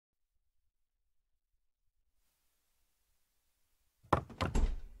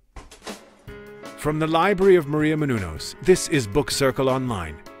From the Library of Maria Menounos, this is Book Circle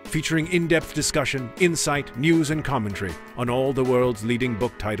Online, featuring in-depth discussion, insight, news, and commentary on all the world's leading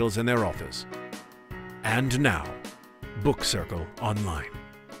book titles and their authors. And now, Book Circle Online.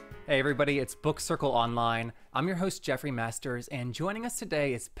 Hey everybody, it's Book Circle Online. I'm your host, Jeffrey Masters, and joining us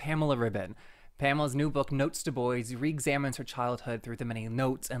today is Pamela Ribon. Pamela's new book, Notes to Boys, re-examines her childhood through the many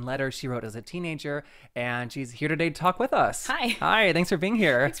notes and letters she wrote as a teenager, and she's here today to talk with us. Hi. Hi, thanks for being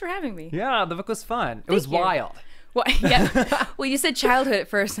here. Thanks for having me. Yeah, the book was fun. It was wild. Well, yeah. Well, you said childhood at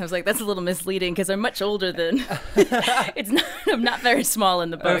first, and I was like, that's a little misleading because I'm much older than. I'm not very small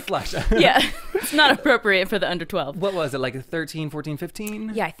in the book. Flesh. Yeah, it's not appropriate for the under 12. What was it, like 13, 14,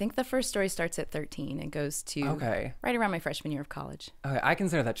 15? Yeah, I think the first story starts at 13 and goes to right around my freshman year of college. Okay, I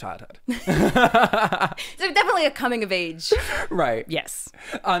consider that childhood. So definitely a coming of age. Right. Yes.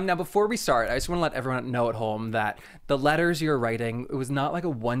 Now, before we start, I just want to let everyone know at home that the letters you're writing, it was not like a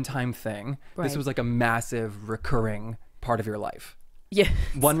one-time thing. Right. This was like a massive recurring part of your life. Yeah.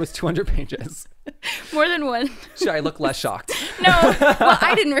 One was 200 pages. More than one. Should I look less shocked? No. Well,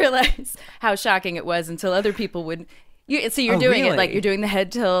 I didn't realize how shocking it was until other people would. So you're doing it like you're doing the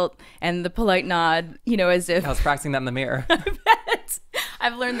head tilt and the polite nod, you know, as if. I was practicing that in the mirror. I bet.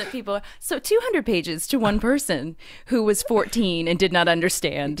 I've learned that people. So 200 pages to one person who was 14 and did not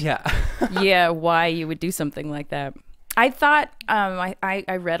understand. Yeah. Yeah, why you would do something like that. I thought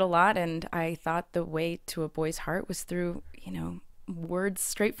I read a lot, and I thought the way to a boy's heart was through, you know, words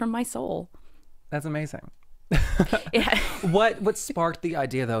straight from my soul. That's amazing. Yeah. What sparked the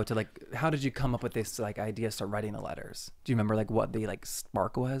idea though to like, how did you come up with this like idea to start writing the letters? Do you remember like what the like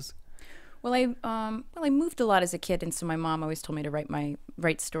spark was? Well, I moved a lot as a kid, and so my mom always told me to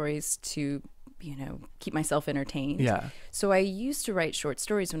write stories to, you know, keep myself entertained. Yeah. So I used to write short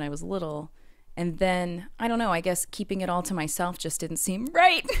stories when I was little. And then, I don't know, I guess keeping it all to myself just didn't seem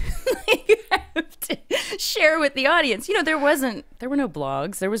right. You have to share with the audience. You know, there were no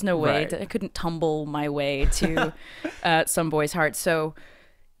blogs. There was no way. I couldn't tumble my way to some boy's heart. So,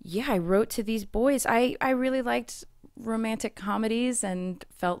 yeah, I wrote to these boys. I really liked romantic comedies and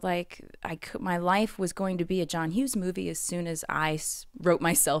felt like my life was going to be a John Hughes movie as soon as I wrote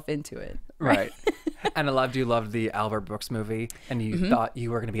myself into it. Right. And I loved the Albert Brooks movie, and you thought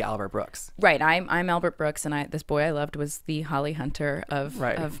you were going to be Albert Brooks. Right. I'm Albert Brooks, and this boy I loved was the Holly Hunter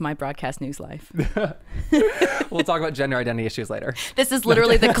of my broadcast news life. We'll talk about gender identity issues later. This is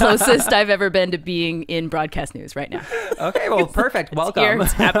literally the closest I've ever been to being in broadcast news right now. Okay, well, perfect. Welcome. Here,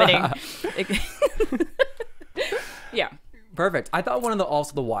 it's happening. Yeah. Perfect. I thought one of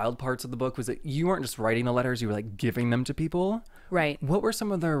the wild parts of the book was that you weren't just writing the letters, you were like giving them to people. Right. What were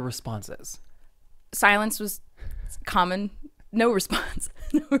some of their responses? Silence was common. No response.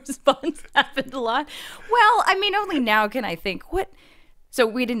 No response happened a lot. Well, I mean, only now can I think, what? So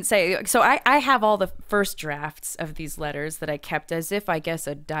we didn't say, so I have all the first drafts of these letters that I kept as if, I guess,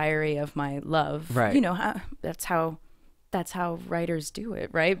 a diary of my love. Right. You know, that's how writers do it,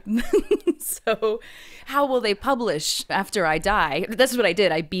 right? So how will they publish after I die? That's what I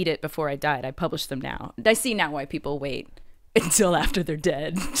did. I beat it before I died. I published them now. I see now why people wait until after they're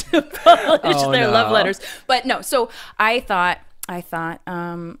dead to publish their love letters. But no, so I thought I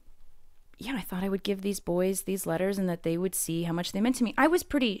would give these boys these letters and that they would see how much they meant to me. I was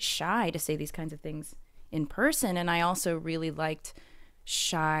pretty shy to say these kinds of things in person, and I also really liked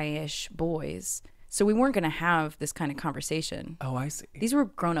shy-ish boys. So we weren't going to have this kind of conversation. Oh, I see. These were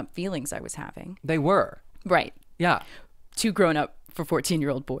grown-up feelings I was having. They were. Right. Yeah. Too grown-up for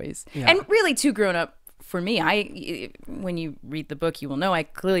 14-year-old boys. Yeah. And really too grown-up for me. When you read the book, you will know I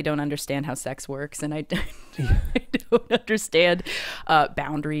clearly don't understand how sex works, and I don't understand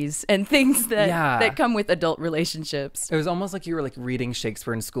boundaries and things that come with adult relationships. It was almost like you were like reading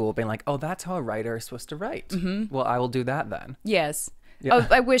Shakespeare in school, being like, oh, that's how a writer is supposed to write. Mm-hmm. Well, I will do that then. Yes. Yeah. Oh,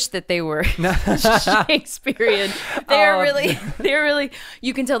 I wish that they were Shakespearean. They're really,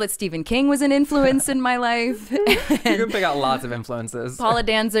 you can tell that Stephen King was an influence in my life. You can pick out lots of influences. Paula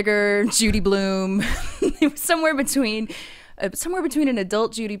Danziger, Judy Blume, somewhere between an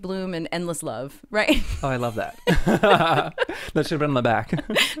adult Judy Blume and Endless Love, right? Oh, I love that. That should have been on the back.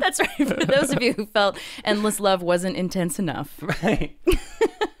 That's right. For those of you who felt Endless Love wasn't intense enough. Right.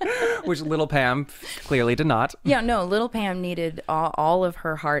 Which Little Pam clearly did not. Yeah, no, Little Pam needed all of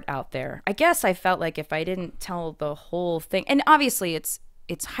her heart out there. I guess I felt like if I didn't tell the whole thing, and obviously it's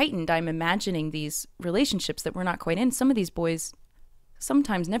heightened. I'm imagining these relationships that we're not quite in. Some of these boys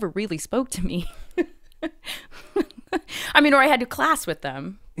sometimes never really spoke to me. I mean, or I had to class with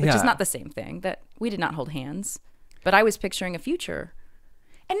them, which is not the same thing. That we did not hold hands, but I was picturing a future.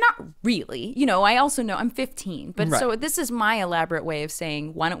 And not really. You know, I also know I'm 15, but Right. so this is my elaborate way of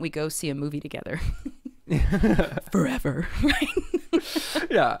saying, why don't we go see a movie together? Forever. Right?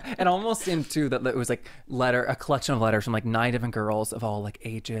 Yeah, and almost seemed too that it was like a collection of letters from like 9 different girls of all like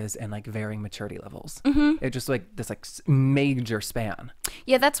ages and like varying maturity levels. It just like this like major span.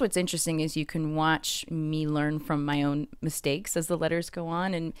 Yeah, that's what's interesting is you can watch me learn from my own mistakes as the letters go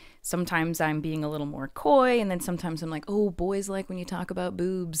on, and sometimes I'm being a little more coy, and then sometimes I'm like, oh, boys like when you talk about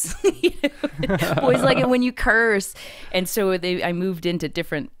boobs. You know? Boys like it when you curse. And so I moved into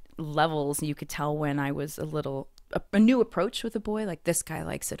different levels, and you could tell when I was a new approach with a boy, like this guy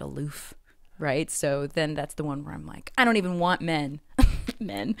likes it aloof, right? So then that's the one where I'm like, I don't even want men,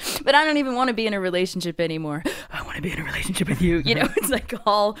 but I don't even want to be in a relationship anymore. I want to be in a relationship with you. You know, it's like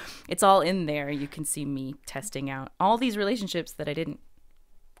it's all in there. You can see me testing out all these relationships that I didn't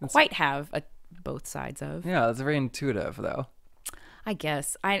quite have both sides of. Yeah, that's very intuitive though. I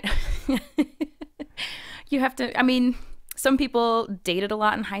guess you have to, I mean, some people dated a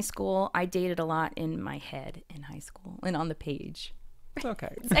lot in high school. I dated a lot in my head in high school and on the page. It's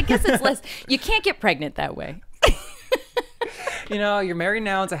okay. I guess it's less, you can't get pregnant that way. You know, you're married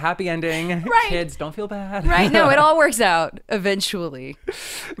now. It's a happy ending. Right. Kids, don't feel bad. Right? No, it all works out eventually.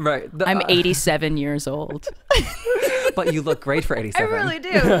 Right. I'm 87 years old. But you look great for 87. I really do.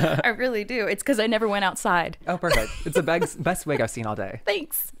 I really do. It's because I never went outside. Oh, perfect. It's the best wig I've seen all day.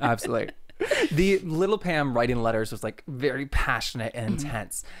 Thanks. Absolutely. The little Pam writing letters was like very passionate and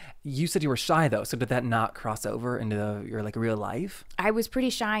intense. You said you were shy though, so did that not cross over into your like real life? I was pretty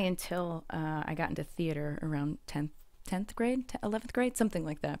shy until I got into theater around 10th grade, 11th grade, something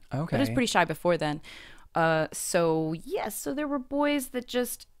like that. Okay. I was pretty shy before then. So yes, so there were boys that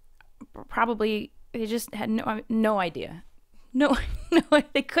just probably they just had no idea. No,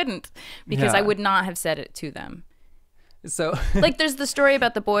 they couldn't because Yeah. I would not have said it to them. So Like there's the story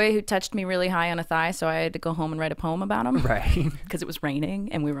about the boy who touched me really high on a thigh, so I had to go home and write a poem about him. right. Because it was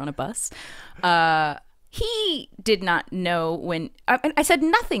raining and we were on a bus. He did not know when I said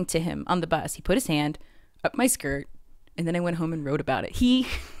nothing to him on the bus. He put his hand up my skirt, and then I went home and wrote about it. He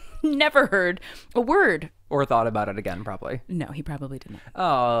never heard a word. Or thought about it again, probably. No, he probably did not.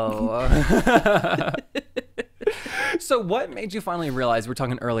 Oh. So what made you finally realize, we were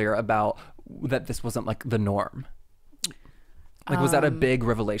talking earlier about that this wasn't like the norm? Like, was that a big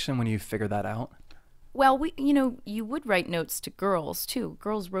revelation when you figured that out? Well, you would write notes to girls too.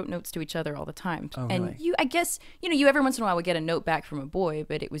 Girls wrote notes to each other all the time. Oh, and really? I guess, you every once in a while would get a note back from a boy,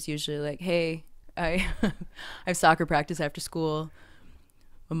 but it was usually like, hey, I have soccer practice after school.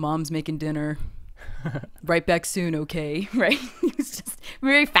 My mom's making dinner. Right back soon, okay? Right? It was just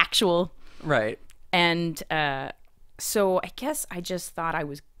very factual. Right. And so I guess I just thought I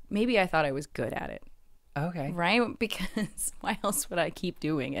was good at it. Okay. Right? Because why else would I keep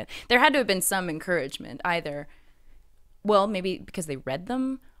doing it? There had to have been some encouragement, either, well, maybe because they read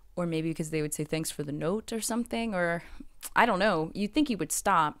them, or maybe because they would say thanks for the note or something, or I don't know. You'd think you would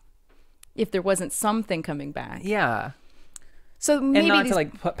stop if there wasn't something coming back. Yeah. So maybe And not to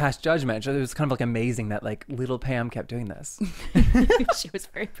like pass judgment. It was kind of like amazing that like little Pam kept doing this. she was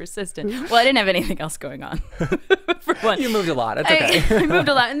very persistent. Well, I didn't have anything else going on. For one. You moved a lot. It's okay. I moved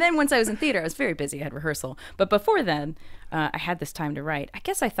a lot. And then once I was in theater, I was very busy. I had rehearsal. But before then, I had this time to write. I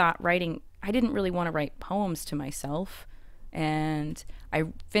guess I thought I didn't really want to write poems to myself. And I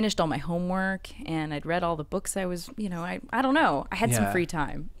finished all my homework and I'd read all the books I was, I don't know. I had some Yeah. free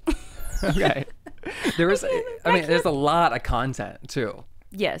time. Okay. There's a lot of content too.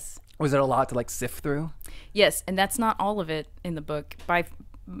 Yes. Was it a lot to like sift through? Yes. And that's not all of it in the book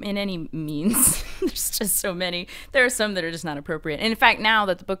in any means. There's just so many. There are some that are just not appropriate. And in fact, now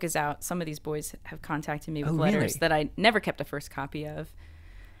that the book is out, some of these boys have contacted me with letters really? that I never kept a first copy of.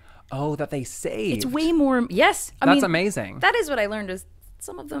 Oh, that they saved. It's way more. Yes. That's amazing. That is what I learned is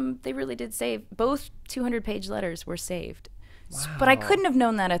some of them, they really did save. Both 200-page letters were saved. Wow. But I couldn't have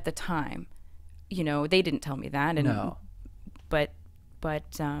known that at the time. They didn't tell me that. And, No. But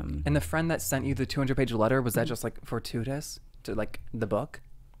And the friend that sent you the 200-page letter, was that just like fortuitous to like the book?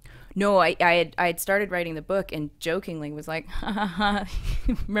 no, I had started writing the book and jokingly was like, ha, ha, ha,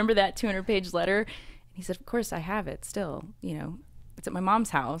 remember that 200-page letter? And he said, of course I have it still. It's at my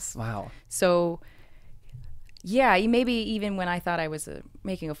mom's house. Wow. So, yeah, maybe even when I thought I was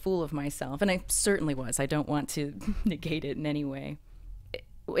making a fool of myself, and I certainly was, I don't want to negate it in any way.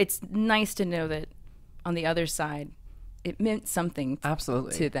 It's nice to know that on the other side, it meant something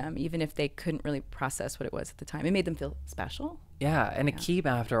Absolutely. to them, even if they couldn't really process what it was at the time. It made them feel special. Yeah, and to keep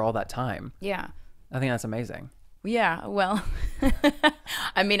after all that time. Yeah. I think that's amazing. Yeah, well,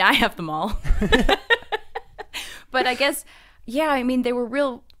 I have them all. But I guess, yeah, they were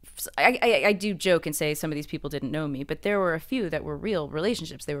real I do joke and say some of these people didn't know me, but there were a few that were real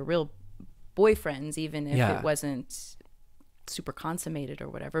relationships. They were real boyfriends, even if it wasn't super consummated or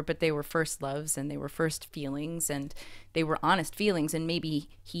whatever, but they were first loves and they were first feelings and they were honest feelings, and maybe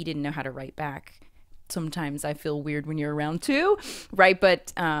he didn't know how to write back. Sometimes I feel weird when you're around too, right?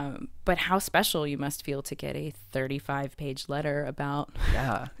 But how special you must feel to get a 35-page letter about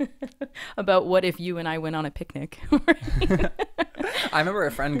about what if you and I went on a picnic. I remember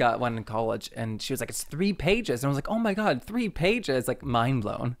a friend got one in college and she was like, it's 3 pages. And I was like, oh my God, 3 pages, like mind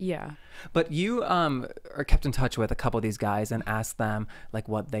blown. Yeah. But you are kept in touch with a couple of these guys and asked them like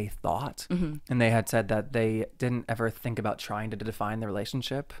what they thought. And they had said that they didn't ever think about trying to define the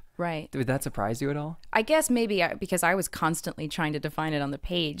relationship. Right. Did that surprise you at all? I guess maybe because I was constantly trying to define it on the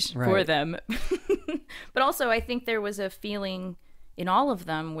page for them. But also I think there was a feeling in all of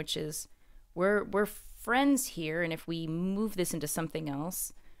them, which is we're friends here, and if we move this into something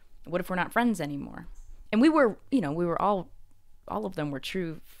else, what if we're not friends anymore? And we were all of them were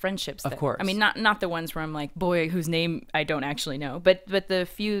true friendships. Of course. I mean, not the ones where I'm like, boy, whose name I don't actually know, but the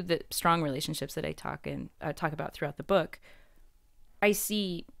few strong relationships that I talk about throughout the book, I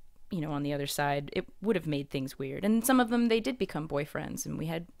see, on the other side, it would have made things weird. And some of them, they did become boyfriends, and we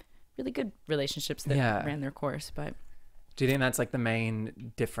had really good relationships that ran their course. But do you think that's like the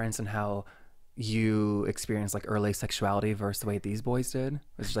main difference in how you experienced like early sexuality versus the way these boys did?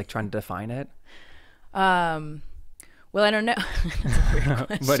 Was just like trying to define it? Well, I don't know. That's a weird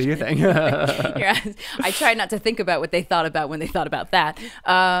question. What do you think? I tried not to think about what they thought about when they thought about that.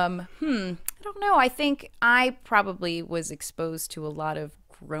 I don't know. I think I probably was exposed to a lot of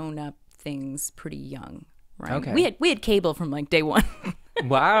grown-up things pretty young. Right. Okay. We had cable from like day one.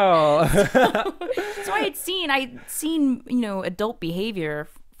 Wow. So I'd seen adult behavior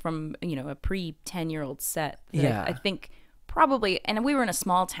from a pre-10-year-old set. I think probably, and we were in a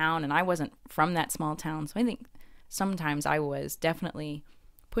small town, and I wasn't from that small town, so I think sometimes I was definitely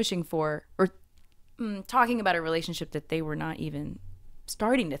pushing for or talking about a relationship that they were not even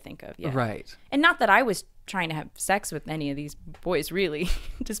starting to think of yet. Right. And not that I was trying to have sex with any of these boys, really,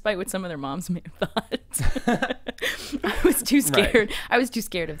 despite what some of their moms may have thought. I was too scared. Right. I was too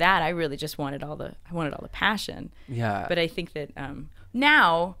scared of that. I really just wanted all the passion. Yeah. But I think that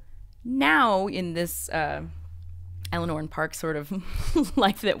now in this Eleanor and Park sort of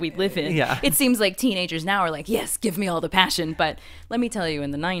life that we live in, it seems like teenagers now are like, yes, give me all the passion. But let me tell you,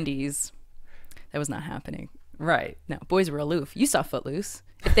 in the 90s, that was not happening. Right. No, boys were aloof. You saw Footloose.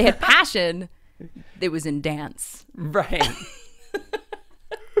 If they had passion, it was in dance. Right.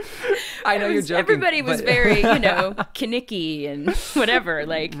 I know you're joking. Everybody was very, kinnicky and whatever.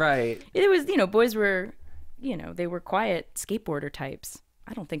 Like, right. It was, boys were, they were quiet skateboarder types.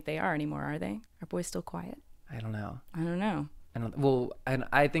 I don't think they are anymore, are they? Are boys still quiet? I don't know. And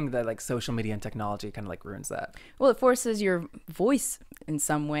I think that like social media and technology kind of like ruins that. Well, it forces your voice in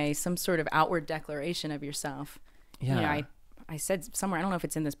some way, some sort of outward declaration of yourself. Yeah. I said somewhere, I don't know if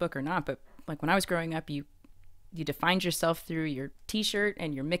it's in this book or not, but like when I was growing up, you defined yourself through your t-shirt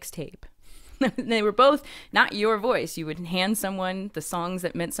and your mixtape. They were both not your voice. You would hand someone the songs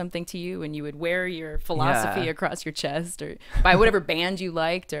that meant something to you, and you would wear your philosophy across your chest, or buy whatever band you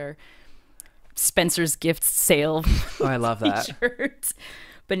liked, or Spencer's gift sale. Oh, I love that. T-shirts.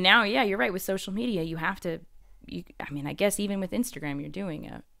 But now, you're right. With social media, you have to. I guess even with Instagram, you're doing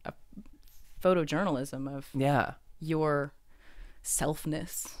a photojournalism of your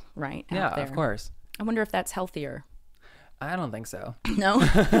selfness, right? Out there. Of course. I wonder if that's healthier. I don't think so. No.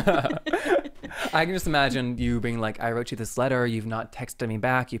 I can just imagine you being like, I wrote you this letter, you've not texted me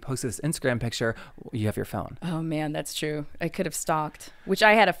back, you posted this Instagram picture, you have your phone. Oh man, that's true. I could have stalked, which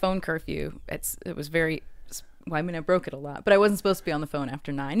I had a phone curfew. It was very, I broke it a lot, but I wasn't supposed to be on the phone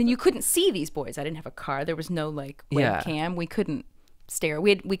after 9, and you couldn't see these boys. I didn't have a car. There was no like webcam. We couldn't stare.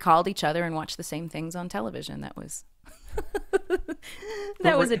 We called each other and watched the same things on television. That was,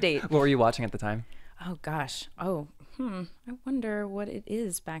 was a date. What were you watching at the time? Oh gosh. I wonder what it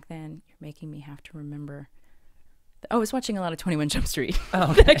is back then. You're making me have to remember. I was watching a lot of 21 Jump Street.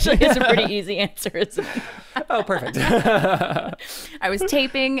 Oh, okay. That actually is a pretty easy answer, isn't it? Oh, perfect. I was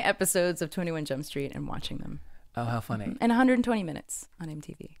taping episodes of 21 Jump Street and watching them. Oh, how funny. And 120 Minutes on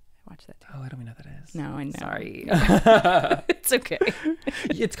MTV. I watched that too. Oh, I don't even know what that is. No, I know. Sorry. It's okay.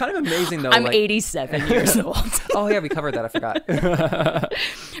 It's kind of amazing, though. I'm 87 years old. Oh, yeah, we covered that. I forgot.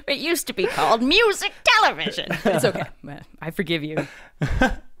 It used to be called music television. It's okay. I forgive you.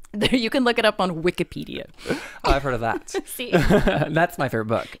 You can look it up on Wikipedia. Oh, I've heard of that. See? That's my favorite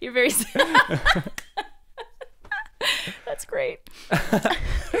book. You're very... That's great.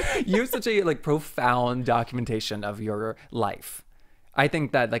 You have such a profound documentation of your life. I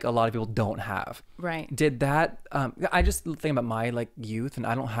think that like a lot of people don't have. Right. Did that, I just think about my like youth, and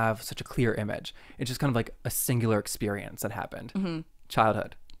I don't have such a clear image. It's just kind of like a singular experience that happened.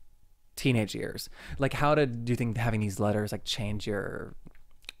 Childhood, teenage years. Like how do you think having these letters like change your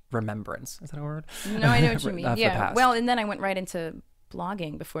remembrance? Is that a word? No, I know what you mean. Of the Yeah. past. Well, and then I went right into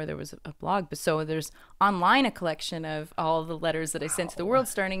blogging before there was a blog. So there's online a collection of all the letters that I sent to the world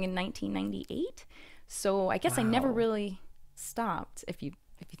starting in 1998. So I guess I never really stopped if you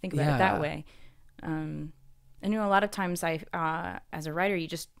think about it that way. And you know, a lot of times as a writer, you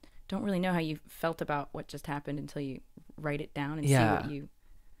just don't really know how you felt about what just happened until you write it down and see what you.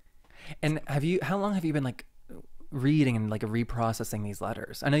 And how long have you been like reading and like reprocessing these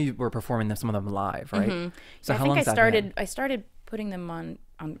letters? I know you were performing some of them live, right? So I how think long I started putting them on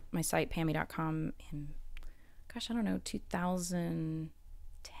my site pammy.com in, gosh, I don't know,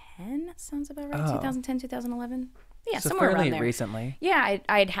 2010. Sounds about right. 2010, 2011. Yeah, so somewhere fairly around there. Recently. Yeah,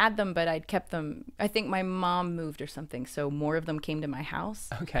 I'd had them, but I'd kept them. I think my mom moved or something, so more of them came to my house.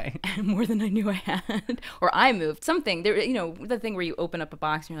 Okay. And more than I knew I had, or I moved something. There, you know, the thing where you open up a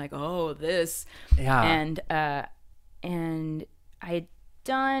box and you're like, oh, this. Yeah. And I had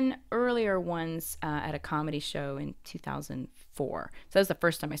done earlier ones at a comedy show in 2004. So that was the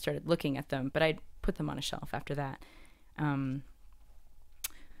first time I started looking at them, but I'd put them on a shelf after that.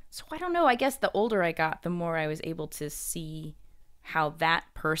 So I don't know. I guess the older I got, the more I was able to see how that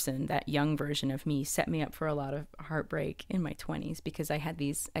person, that young version of me, set me up for a lot of heartbreak in my 20s, because I had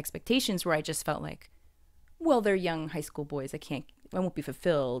these expectations where I just felt like, well, they're young high school boys. I won't be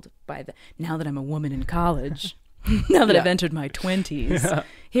fulfilled by now that I'm a woman in college. Now that I've entered my 20s,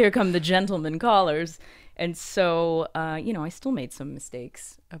 here come the gentleman callers. And so, you know, I still made some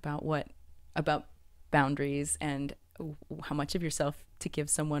mistakes about boundaries and how much of yourself to give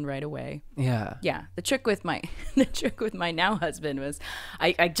someone right away. Yeah. Yeah. The trick with my now husband was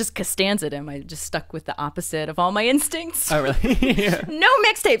I just Costanza'd him. I just stuck with the opposite of all my instincts. Oh, really? Yeah. No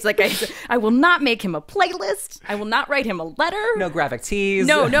mixtapes. Like I will not make him a playlist. I will not write him a letter. No graphic tees.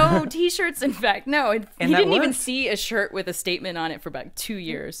 No t-shirts. In fact, no. He didn't even worked? see a shirt with a statement on it for about 2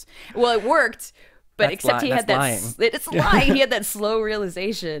 years. Well, it worked. But except he had that lying. It's lying. He had that slow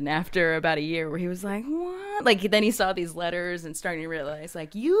realization after about a year where he was like, what? Like then he saw these letters and starting to realize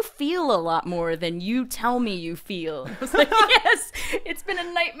like, you feel a lot more than you tell me you feel. I was like, yes, it's been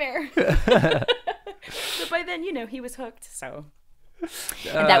a nightmare. So by then, you know, he was hooked. So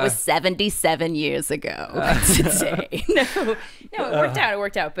and that was 77 years ago today. No, it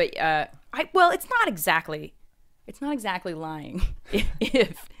worked out. But it's not exactly lying.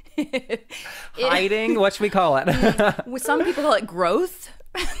 If hiding, what should we call it? Some people call it growth.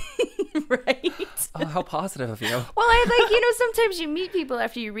 Right? Oh, how positive of you. Well, I like, you know, sometimes you meet people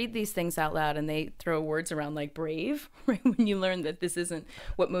after you read these things out loud and they throw words around like brave, right? When you learn that this isn't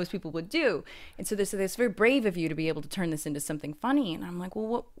what most people would do. And so it's very brave of you to be able to turn this into something funny. And I'm like,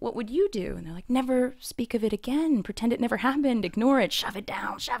 well, what would you do? And they're like, never speak of it again. Pretend it never happened. Ignore it. Shove it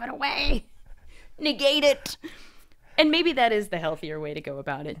down. Shove it away. Negate it. And maybe that is the healthier way to go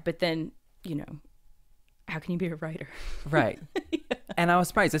about it. But then, you know, how can you be a writer? Right. Yeah. And I was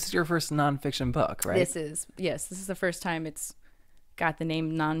surprised. This is your first nonfiction book, right? This is the first time it's got the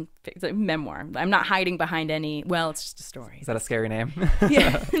name memoir. I'm not hiding behind any, well, it's just a story. Is that a scary name?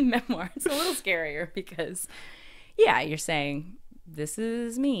 Yeah, memoir. It's a little scarier because, yeah, you're saying, this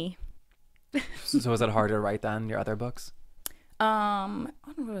is me. So was it harder to write than your other books? I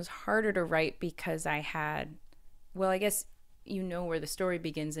don't know if it was harder to write because I had, well, I guess you know where the story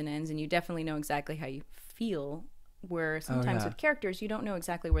begins and ends, and you definitely know exactly how you feel, where sometimes with characters, you don't know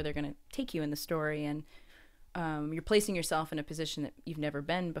exactly where they're going to take you in the story, and you're placing yourself in a position that you've never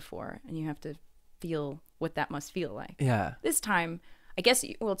been before, and you have to feel what that must feel like. Yeah. This time, I guess,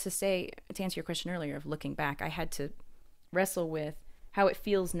 well, to answer your question earlier of looking back, I had to wrestle with how it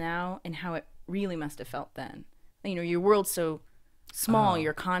feels now and how it really must have felt then. You know, your world's so small,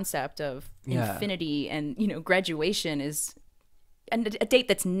 your concept of infinity and, you know, graduation is and a date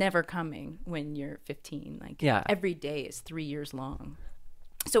that's never coming when you're 15. Like every day is 3 years long.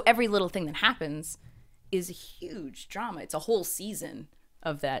 So every little thing that happens is a huge drama. It's a whole season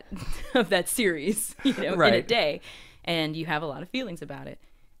of that series, you know, in a day. And you have a lot of feelings about it.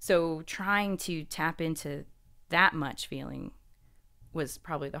 So trying to tap into that much feeling was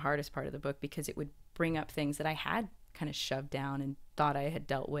probably the hardest part of the book, because it would bring up things that I had kind of shoved down and thought I had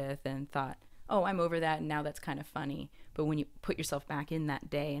dealt with and thought, oh, I'm over that, and now that's kind of funny. But when you put yourself back in that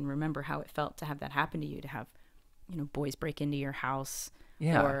day and remember how it felt to have that happen to you, to have, you know, boys break into your house,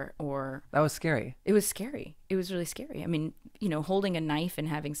 or that was scary. It was scary. It was really scary. I mean, you know, holding a knife and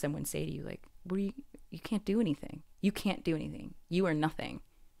having someone say to you, like, you can't do anything. You can't do anything. You are nothing.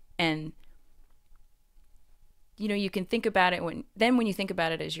 And, you know, you can think about it when you think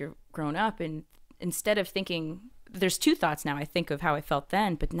about it as you're grown up, and instead of thinking, there's two thoughts now. I think of how I felt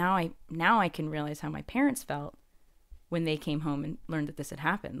then, but now I can realize how my parents felt when they came home and learned that this had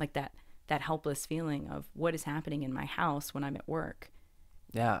happened. Like that helpless feeling of what is happening in my house when I'm at work.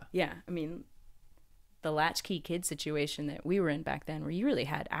 Yeah. Yeah. I mean, the latchkey kid situation that we were in back then, where you really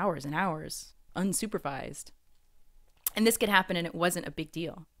had hours and hours unsupervised. And this could happen and it wasn't a big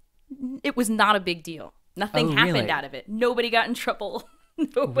deal. It was not a big deal. Nothing happened really? out of it. Nobody got in trouble.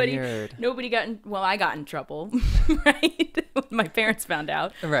 Weird. Nobody got in, well, I got in trouble, right? When my parents found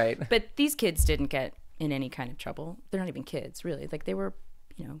out. Right. But these kids didn't get in any kind of trouble. They're not even kids, really. Like they were,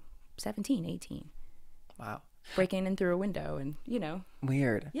 17, 18. Wow. Breaking in through a window and,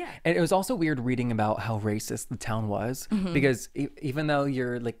 Weird. Yeah. And it was also weird reading about how racist the town was, because even though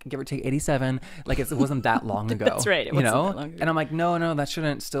you're like, give or take 87, like it wasn't that long ago. That's right. It wasn't that long ago. And I'm like, no, that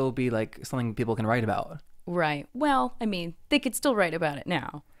shouldn't still be like something people can write about. Right. Well, I mean, they could still write about it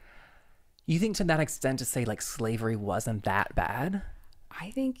now. You think to that extent to say like slavery wasn't that bad? I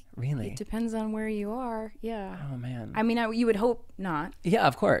think Really? it depends on where you are. Yeah. Oh man. I mean, you would hope not. Yeah,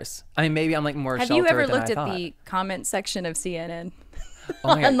 of course. I mean, maybe I'm like more Have sheltered you ever than looked I at thought. the comment section of CNN?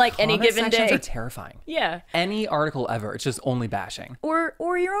 Oh my God, on like any comment given sections day? are terrifying. Yeah. Any article ever, it's just only bashing. Or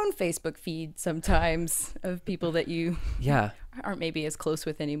your own Facebook feed sometimes of people that you Yeah. aren't maybe as close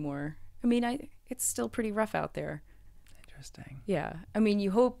with anymore. I mean, it's still pretty rough out there. Interesting. Yeah. I mean,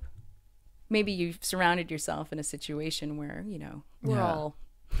 you hope maybe you've surrounded yourself in a situation where, we're Yeah. all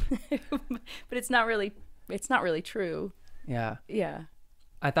but it's not really true. Yeah. Yeah.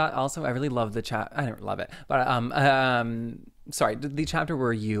 I thought also I really loved the chat. I didn't love it, but sorry, the chapter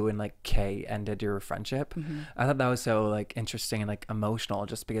where you and like Kay ended your friendship. I thought that was so like interesting and like emotional,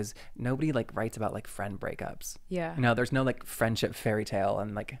 just because nobody like writes about like friend breakups. Yeah. There's no like friendship fairy tale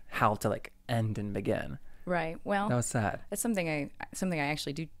and like how to like end and begin. Right. Well, That was sad. that's something I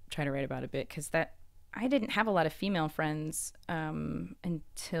actually do try to write about a bit, because I didn't have a lot of female friends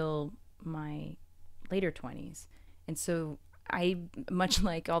until my later 20s. And so much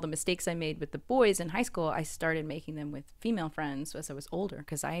like all the mistakes I made with the boys in high school, I started making them with female friends as I was older,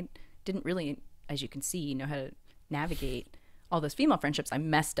 because I didn't really, as you can see, know how to navigate all those female friendships. I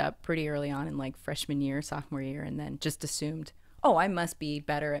messed up pretty early on in like freshman year, sophomore year, and then just assumed, oh, I must be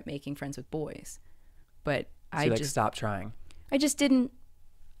better at making friends with boys. But So you, like, stopped trying. I just didn't.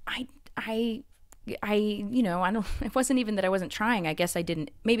 I it wasn't even that I wasn't trying. I guess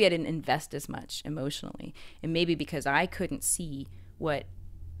maybe I didn't invest as much emotionally. And maybe because I couldn't see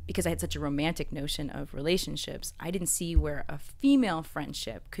because I had such a romantic notion of relationships, I didn't see where a female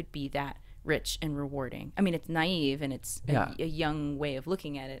friendship could be that rich and rewarding. I mean, it's naive and it's a young way of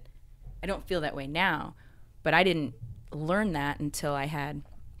looking at it. I don't feel that way now, but I didn't learn that until I had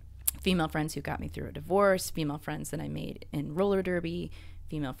female friends who got me through a divorce, female friends that I made in roller derby,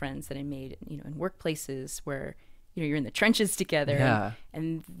 female friends that I made, in workplaces where, you're in the trenches together. Yeah.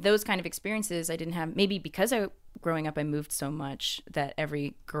 And those kind of experiences I didn't have, maybe because growing up, I moved so much that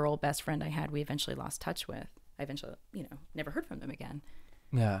every girl best friend I had, we eventually lost touch with. I eventually, never heard from them again.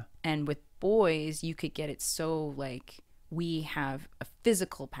 Yeah. And with boys, you could get it so like, we have a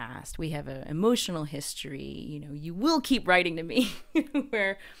physical past, we have an emotional history, you will keep writing to me,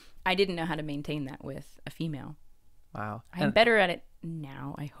 where I didn't know how to maintain that with a female. Wow. I'm better at it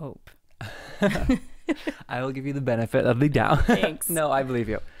now, I hope. I will give you the benefit of the doubt. Thanks. No, I believe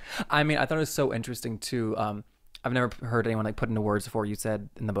you. I mean, I thought it was so interesting too. I've never heard anyone like put into words before. You said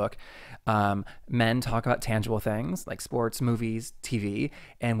in the book, men talk about tangible things like sports, movies, TV,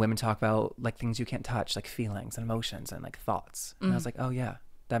 and women talk about like things you can't touch, like feelings and emotions and like thoughts. And I was like, oh yeah,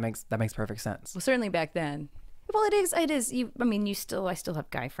 that makes perfect sense. Well, certainly back then. Well, it is. I still have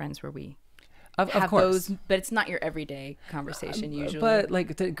guy friends where we Of have course. those, but it's not your everyday conversation usually. But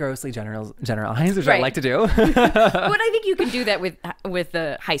like to grossly generalize, which I Right. like to do. But I think you can do that with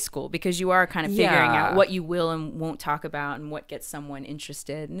high school, because you are kind of figuring Yeah. out what you will and won't talk about and what gets someone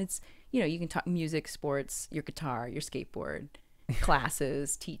interested. And it's, you can talk music, sports, your guitar, your skateboard,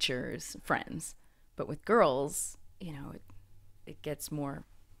 classes, teachers, friends. But with girls, it gets more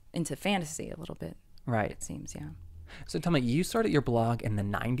into fantasy a little bit. Right. It seems, yeah. So tell me, you started your blog in the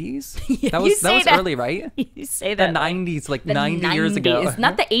 90s? Yeah, that you was say that. early, right? You say The that. 90s, like the 90 years ago. 90s,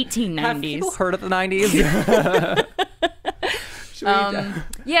 not the 1890s. Have people heard of the 90s?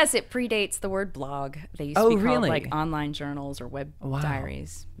 Yes, it predates the word blog. They used to Oh, be called really? like online journals or web Wow.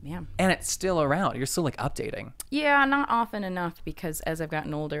 diaries. Yeah. And it's still around. You're still like updating. Yeah, not often enough, because as I've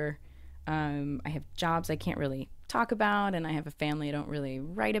gotten older, I have jobs I can't really talk about, and I have a family I don't really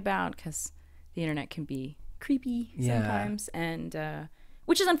write about, because the internet can be creepy Yeah. sometimes, and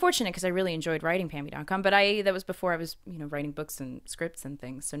which is unfortunate because I really enjoyed writing Pammy.com. But that was before I was writing books and scripts and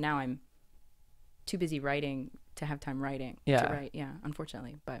things. So now I'm too busy writing to have time writing Yeah. to write. Yeah,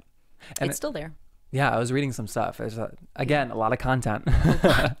 unfortunately, but And it's still there. Yeah, I was reading some stuff. There's again a lot of content.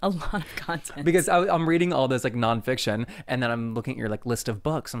 A lot of content. Because I'm reading all this like nonfiction, and then I'm looking at your like list of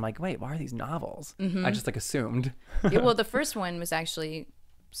books. I'm like, wait, why are these novels? I just like assumed. Yeah, well, the first one was actually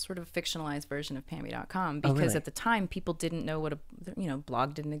sort of a fictionalized version of Pammy.com because really? at the time people didn't know what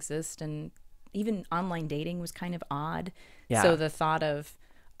blog didn't exist, and even online dating was kind of odd. Yeah. So the thought of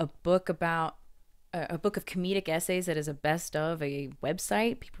a book about a book of comedic essays that is a best of a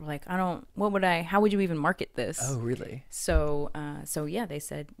website, people were like, how would you even market this? Oh, really? So yeah, they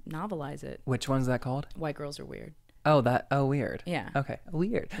said novelize it. Which one's that called? Why Girls Are Weird. Oh, weird. Yeah. Okay,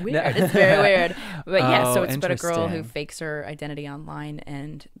 weird. Weird. It's very weird. But yeah, Oh, so it's about a girl who interesting. fakes her identity online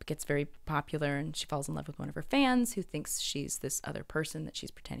and gets very popular, and she falls in love with one of her fans who thinks she's this other person that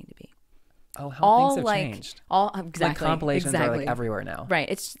she's pretending to be. Oh, how things have changed. Exactly. Like compilations are exactly. like everywhere now. Right.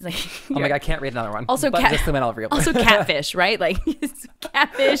 It's like I'm like, I can't read another one. Also but just the Pamela Ribon. also catfish, right? Like it's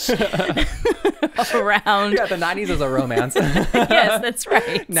catfish all around. Yeah, the 90s was a romance. Yes, that's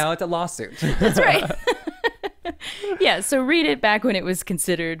right. Now it's a lawsuit. That's right. Yeah, so read it back when it was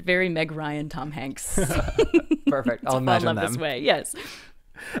considered very Meg Ryan, Tom Hanks. Perfect. I'll Fall in imagine love them. this way. Yes.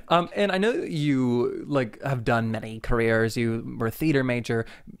 And I know you like have done many careers. You were a theater major,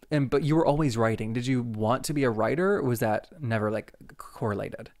 but you were always writing. Did you want to be a writer, or was that never like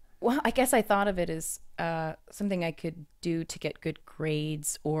correlated? Well, I guess I thought of it as something I could do to get good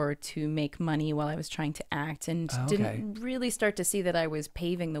grades or to make money while I was trying to act, and didn't really start to see that I was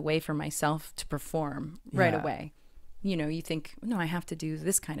paving the way for myself to perform right Yeah. away. You think, no, I have to do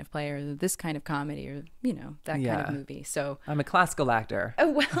this kind of play or this kind of comedy or, that kind Yeah. of movie. So, I'm a classical actor.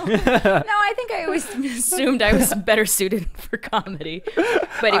 oh, well, no, I think I always assumed I was better suited for comedy.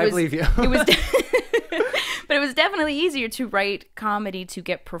 But I believe you. It was, but it was definitely easier to write comedy to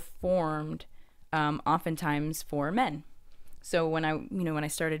get performed, oftentimes for men. So when I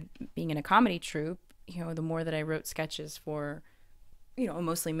started being in a comedy troupe, the more that I wrote sketches for, a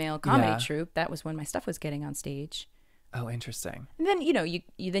mostly male comedy Yeah. troupe, that was when my stuff was getting on stage. Oh, interesting. And then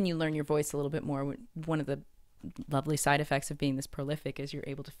you learn your voice a little bit more. One of the lovely side effects of being this prolific is you're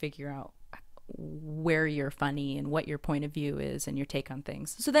able to figure out where you're funny and what your point of view is and your take on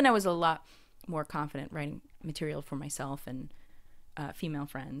things. So then I was a lot more confident writing material for myself and female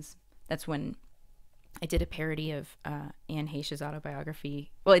friends. That's when I did a parody of Anne Heche's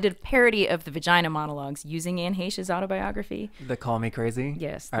autobiography. Well, I did a parody of the Vagina monologues using Anne Heche's autobiography. The Call Me Crazy?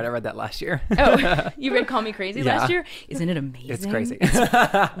 Yes. All right, I read that last year. Oh, you read Call Me Crazy Yeah. last year? Isn't it amazing? It's crazy.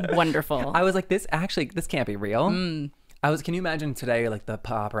 Wonderful. I was like, this can't be real. Can you imagine today, like the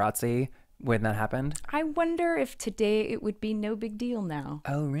paparazzi when that happened? I wonder if today it would be no big deal now.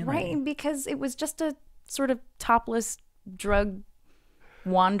 Oh, really? Right? Because it was just a sort of topless drug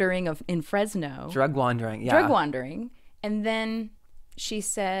wandering in Fresno. Drug wandering, yeah. Drug wandering. And then she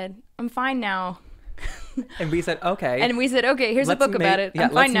said, I'm fine now. And we said, okay. And we said, okay, here's a book about it. Yeah, I'm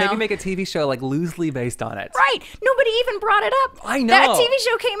fine let's now. maybe make a TV show like loosely based on it. Right. Nobody even brought it up. I know. That TV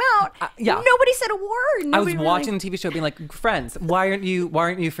show came out. Yeah. Nobody said a word. I was Nobody watching the TV show being like, friends, why aren't you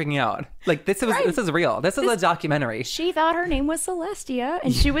freaking out? Like this is real. This is a documentary. She thought her name was Celestia,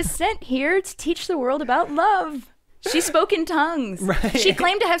 and she was sent here to teach the world about love. She spoke in tongues. Right. She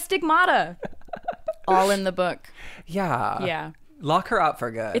claimed to have stigmata. All in the book. Yeah. Yeah. Lock her up for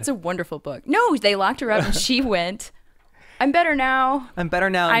good. It's a wonderful book. No, they locked her up and she went, I'm better now. I'm better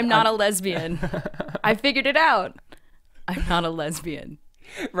now. I'm not a lesbian. I figured it out. I'm not a lesbian.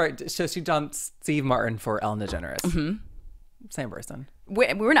 Right. So she dumped Steve Martin for Ellen DeGeneres. Mm-hmm. Same person.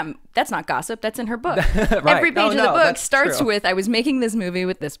 We're not. That's not gossip. That's in her book. Right. Every page of the book that's starts true. with, I was making this movie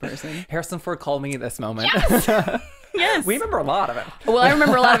with this person. Harrison Ford called me this moment. Yes. We remember a lot of it. Well, I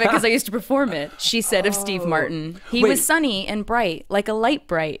remember a lot of it because I used to perform it. She said of Steve Martin, he was sunny and bright, like a light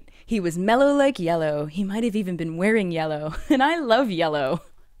bright. He was mellow like yellow. He might have even been wearing yellow. And I love yellow.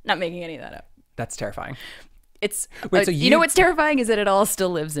 Not making any of that up. That's terrifying. It's Wait, so you know what's terrifying is that it all still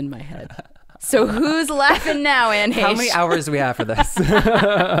lives in my head. So who's laughing now, Anne Heche? How many hours do we have for this?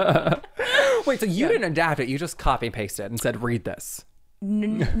 Wait, so you didn't adapt it. You just copy pasted and said, read this.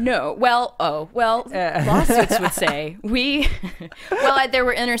 No. Well, lawsuits would say there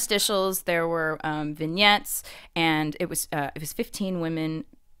were interstitials, there were vignettes, and it was 15 women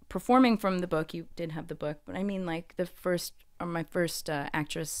performing from the book. You did have the book, but I mean, like my first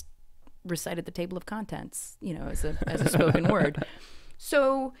actress recited the table of contents, as a spoken word.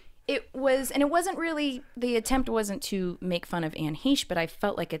 So it wasn't really, the attempt wasn't to make fun of Anne Heche, but I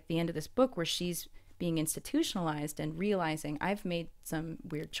felt like at the end of this book where she's being institutionalized and realizing I've made some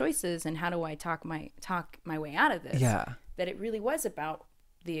weird choices and how do I talk my way out of this. Yeah. That it really was about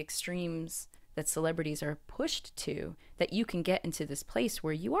the extremes that celebrities are pushed to, that you can get into this place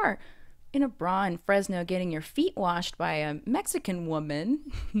where you are in a bra in Fresno getting your feet washed by a Mexican woman,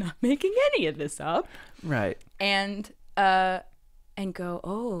 not making any of this up. Right. And go,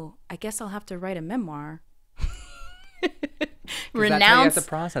 oh, I guess I'll have to write a memoir.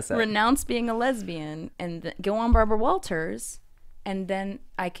 Renounce being a lesbian and go on Barbara Walters, and then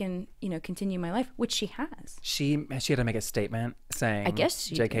I can, continue my life, which she has. She had to make a statement saying, I guess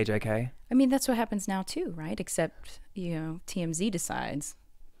she JK, did. JK. I mean, that's what happens now too, right? Except, TMZ decides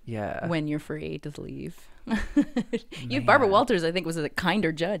when you're free to leave. Barbara Walters, I think, was a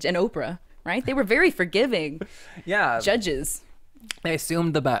kinder judge, and Oprah, right? They were very forgiving judges. They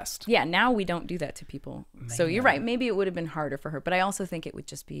assumed the best. Yeah, now we don't do that to people. Man. So you're right. Maybe it would have been harder for her, but I also think it would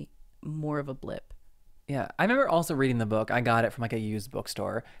just be more of a blip. Yeah. I remember also reading the book. I got it from like a used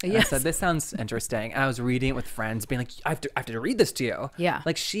bookstore. And I said, this sounds interesting. And I was reading it with friends being like, I have to read this to you. Yeah.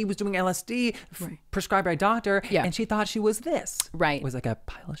 Like she was doing LSD prescribed by a doctor and she thought she was this. Right. It was like a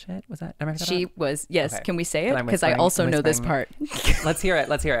pile of shit. Was that? She was, yes. Okay. Can we say it? Because I also know this part. Let's hear it.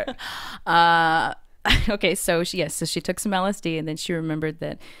 Let's hear it. Okay, so she took some LSD, and then she remembered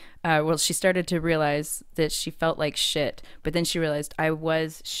that, she started to realize that she felt like shit, but then she realized I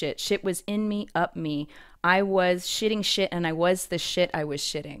was shit. Shit was in me, up me. I was shitting shit, and I was the shit I was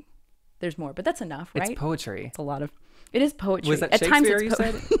shitting. There's more, but that's enough, right? It's poetry. It's a lot of, it is poetry. Was that Shakespeare you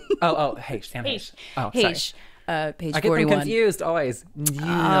said? Heish. Oh, Heish. Page 41. I get them confused always. You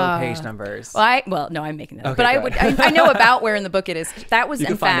know page numbers. Well, no, I'm making that up. Okay, but I know about where in the book it is. That was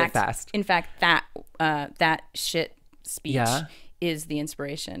in fact that shit speech is the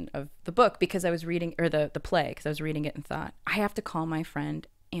inspiration of the book, because I was reading, or the play, because I was reading it and thought, I have to call my friend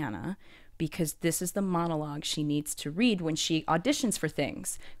Anna, because this is the monologue she needs to read when she auditions for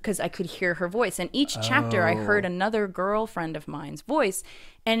things, because I could hear her voice. And each chapter I heard another girlfriend of mine's voice.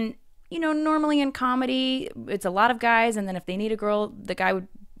 And normally in comedy, it's a lot of guys, and then if they need a girl, the guy would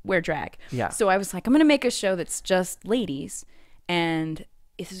wear drag. Yeah. So I was like, I'm going to make a show that's just ladies. And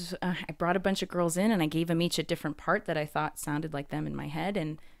I brought a bunch of girls in, and I gave them each a different part that I thought sounded like them in my head.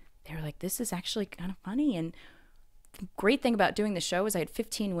 And they were like, this is actually kind of funny. And the great thing about doing the show is I had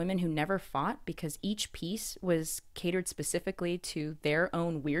 15 women who never fought, because each piece was catered specifically to their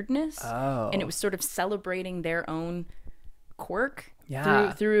own weirdness. Oh. And it was sort of celebrating their own quirk.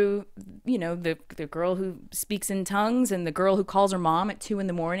 Yeah. Through the girl who speaks in tongues, and the girl who calls her mom at 2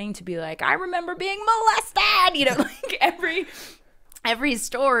 a.m. to be like, I remember being molested. Like every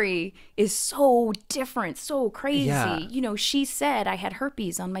story is so different, so crazy. Yeah. She said I had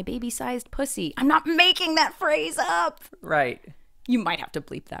herpes on my baby-sized pussy. I'm not making that phrase up. Right. You might have to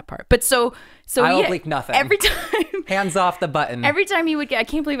bleep that part. But so I will bleep nothing. Every time. Hands off the button. Every time you would get, I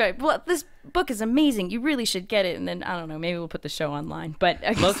can't believe it. Well, this book is amazing. You really should get it. And then, I don't know, maybe we'll put the show online. But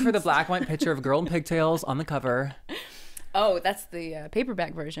look for the black and white picture of a girl in pigtails on the cover. Oh, that's the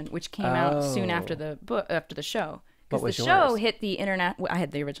paperback version, which came out soon after the book, after the show. What was the yours? Show hit the internet. I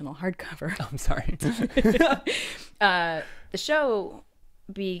had the original hardcover. Oh, I'm sorry. The show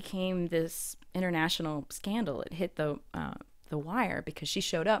became this international scandal. It hit the wire because she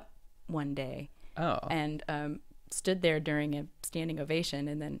showed up one day and stood there during a standing ovation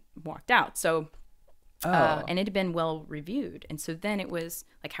and then walked out. So, and it had been well reviewed. And so then it was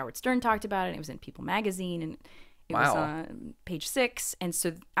like Howard Stern talked about it. And it was in People magazine, and it was on Page 6. And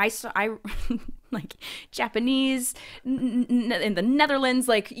so I like Japanese in the Netherlands,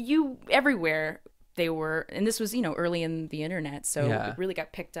 like everywhere they were. And this was, early in the internet. So it really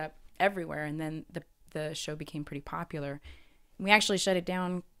got picked up everywhere. And then the show became pretty popular. We actually shut it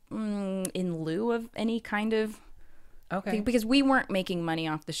down in lieu of any kind of thing, because we weren't making money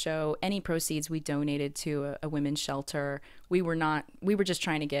off the show. Any proceeds we donated to a women's shelter. We were just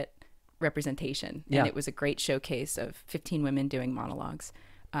trying to get representation. And it was a great showcase of 15 women doing monologues.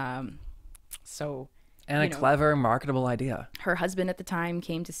 And a clever, marketable idea. Her husband at the time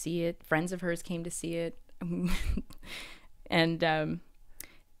came to see it. Friends of hers came to see it. And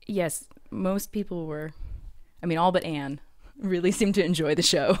yes, most people were, all but Anne really seemed to enjoy the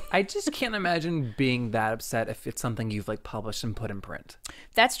show. I just can't imagine being that upset if it's something you've published and put in print.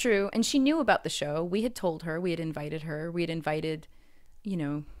 That's true. And she knew about the show. We had told her, we had invited her, we had invited,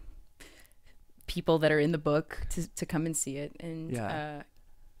 people that are in the book to come and see it. And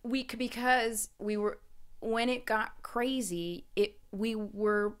because we were, when it got crazy, we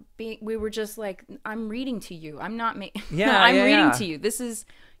were just like, I'm reading to you. I'm not I'm reading to you. This is,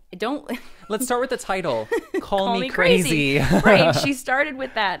 don't. Let's start with the title. Call Me Crazy. Right. She started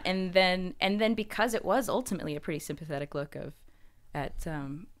with that, and then because it was ultimately a pretty sympathetic look at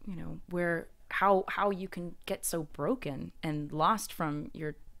you know, where how you can get so broken and lost from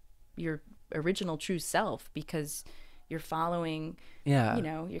your original true self because you're following, you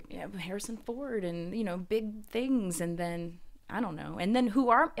know, Harrison Ford and, you know, big things, and then I don't know, and then you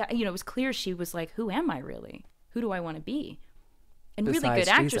know, it was clear she was like, who am I really? Who do I want to be? And Besides really good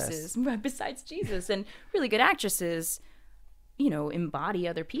actresses, Jesus. besides Jesus, and really good actresses, you know, embody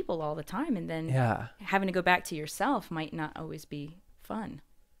other people all the time, and then having to go back to yourself might not always be fun.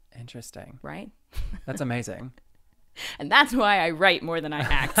 Interesting. Right? That's amazing. And that's why I write more than I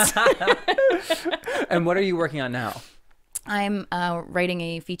act. And what are you working on now? I'm writing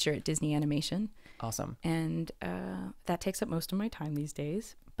a feature at Disney Animation. Awesome. And that takes up most of my time these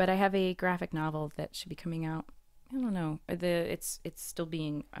days. But I have a graphic novel that should be coming out. I don't know. It's still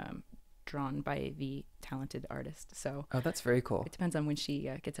being drawn by the talented artist. So that's very cool. It depends on when she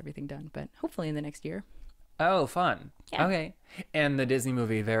gets everything done. But hopefully in the next year. Oh, fun. Yeah. Okay. And the Disney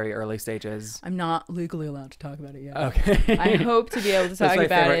movie, very early stages. I'm not legally allowed to talk about it yet. Okay. I hope to be able to talk my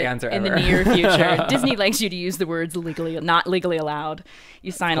about favorite it answer in the ever. near future. Disney likes you to use the words not legally allowed.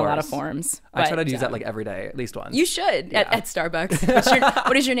 You sign a lot of forms. I try to use that like every day, at least once. You should at Starbucks.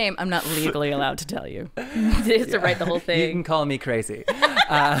 What is your name? I'm not legally allowed to tell you. To write the whole thing. You can call me crazy.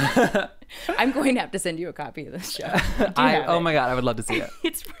 I'm going to have to send you a copy of this show. Oh my God, I would love to see it.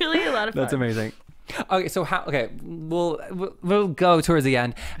 It's really a lot of fun. That's amazing. Okay, so we'll go towards the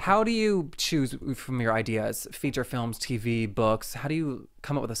end. How do you choose from your ideas, feature films, TV, books? How do you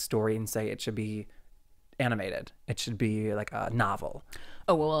come up with a story and say it should be animated? It should be like a novel.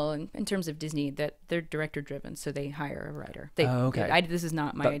 Oh, well, in terms of Disney, that they're director driven, so they hire a writer. Okay. This is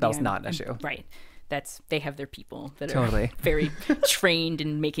not my idea. That was not an issue. Right. They have their people that Totally. are very trained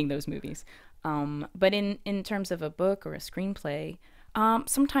in making those movies. But in terms of a book or a screenplay,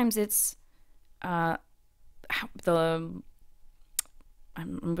 sometimes it's I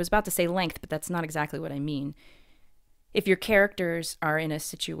was about to say length, but that's not exactly what I mean. If your characters are in a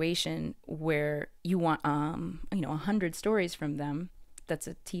situation where you want 100 stories from them, that's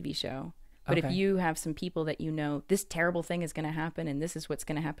a TV show. But if you have some people that you know, this terrible thing is going to happen and this is what's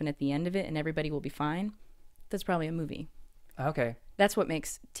going to happen at the end of it and everybody will be fine, that's probably a movie. Okay. That's what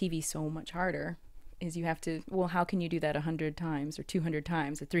makes TV so much harder. Is you have to, well, how can you do that 100 times or 200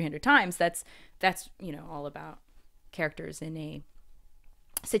 times or 300 times? That's all about characters in a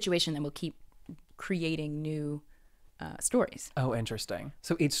situation that will keep creating new stories. Oh, interesting.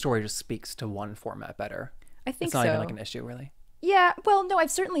 So each story just speaks to one format better. I think it's not so. even like an issue, really. Yeah, well, no, I've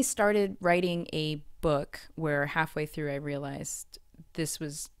certainly started writing a book where halfway through I realized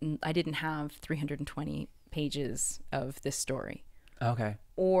I didn't have 320 pages of this story. Okay.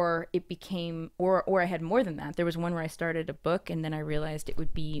 Or it became, or I had more than that. There was one where I started a book and then I realized it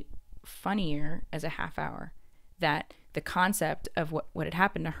would be funnier as a half hour. That the concept of what had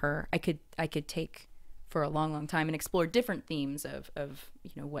happened to her, I could take for a long, long time and explore different themes of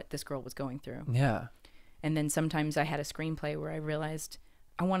what this girl was going through. Yeah. And then sometimes I had a screenplay where I realized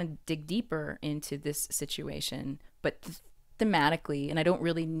I want to dig deeper into this situation, but thematically, and I don't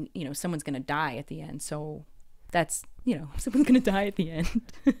really, someone's going to die at the end. So that's, someone's going to die at the end.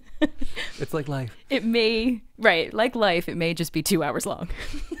 It's like life. It may, right, like life, it may just be 2 hours long.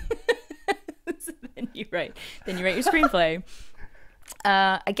 So then you write your screenplay.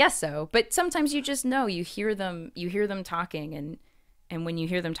 I guess so. But sometimes you just know, you hear them talking, and when you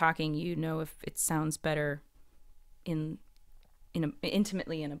hear them talking, if it sounds better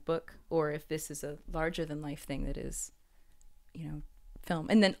intimately in a book, or if this is a larger than life thing that is, film.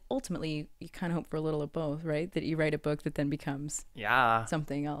 And then ultimately you kind of hope for a little of both, right? That you write a book that then becomes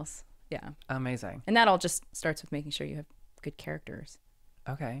something else. Yeah. Amazing. And that all just starts with making sure you have good characters.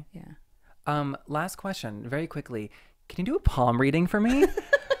 Okay. Yeah. Last question, very quickly. Can you do a palm reading for me?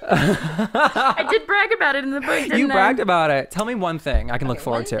 I did brag about it in the book, didn't You I? bragged about it. Tell me one thing I can look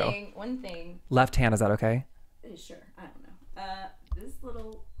forward to. One thing. Left hand, is that okay? Sure. I don't know.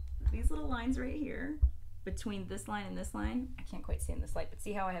 These little lines right here, between this line and this line, I can't quite see in this light, but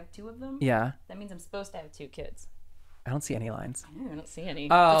see how I have two of them? Yeah. That means I'm supposed to have two kids. I don't see any lines. I know, I don't see any.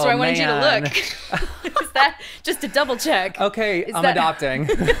 Oh, that's why I wanted you to man. look. Is that just to double check? Okay, I'm adopting.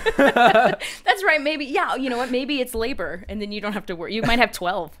 That's right. Maybe, yeah, you know what? Maybe it's labor, and then you don't have to worry. You might have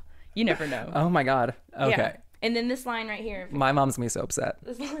 12. You never know. Oh my God. Okay. Yeah. And then this line right here. My mom's gonna be so upset.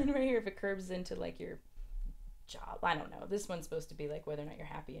 This line right here, if it curves into like your job, I don't know. This one's supposed to be like whether or not you're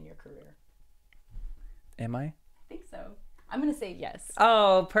happy in your career. Am I? I think so. I'm gonna say yes.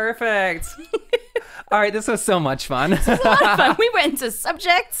 Oh, perfect. All right, this was so much fun. It was a lot of fun. We went into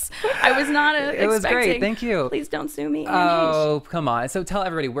subjects I was not expecting. It was great. Thank you. Please don't sue me. Oh, come on. So tell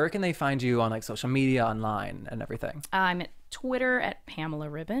everybody, where can they find you on like social media, online, and everything? I'm at Twitter at Pamela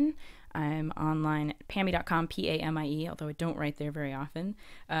Ribon. I'm online at pammy.com, Pamie, although I don't write there very often.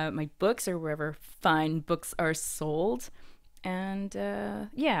 My books are wherever fine books are sold. And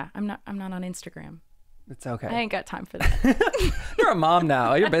yeah, I'm not on Instagram. It's okay. I ain't got time for that. You're a mom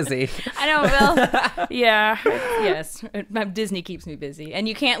now. You're busy. I know, Bill. Yeah. Yes. Disney keeps me busy. And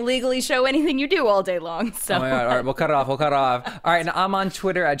you can't legally show anything you do all day long. So. Oh my God. All right. We'll cut it off. All right. And I'm on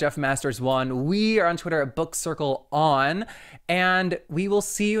Twitter at JeffMasters1. We are on Twitter at Book Circle On. And we will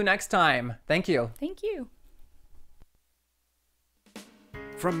see you next time. Thank you. Thank you.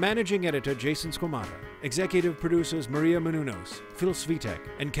 From managing editor Jason Squamata, executive producers Maria Menounos, Phil Svitek,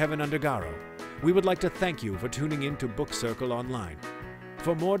 and Kevin Undergaro, we would like to thank you for tuning in to Book Circle Online.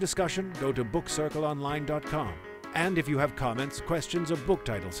 For more discussion, go to bookcircleonline.com. And if you have comments, questions, or book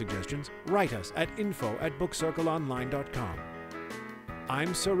title suggestions, write us at info@bookcircleonline.com.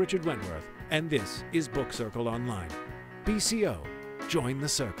 I'm Sir Richard Wentworth, and this is Book Circle Online. BCO, join the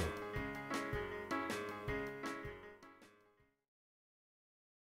circle.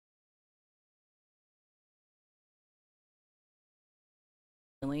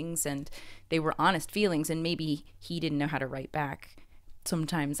 Feelings, and they were honest feelings, and maybe he didn't know how to write back.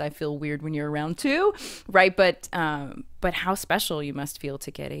 Sometimes I feel weird when you're around too, right? But how special you must feel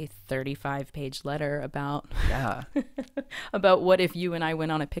to get a 35-page letter about about what if you and I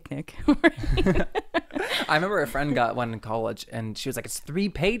went on a picnic. I remember a friend got one in college, and she was like, "It's 3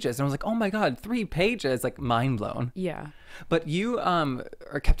 pages," and I was like, "Oh my God, 3 pages!" Like mind blown. Yeah. But you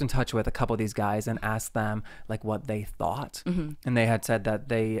are kept in touch with a couple of these guys and asked them like what they thought, and they had said that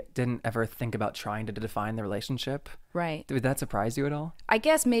they didn't ever think about trying to define the relationship. Right. Did that surprise you at all? I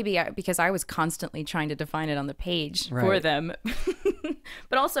guess maybe because I was constantly trying to define it on the page for them.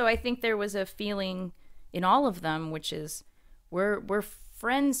 But also I think there was a feeling in all of them, which is we're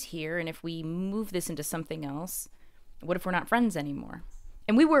friends here, and if we move this into something else, what if we're not friends anymore?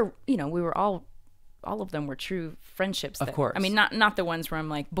 And we were all of them were true friendships. Of course. I mean, not the ones where I'm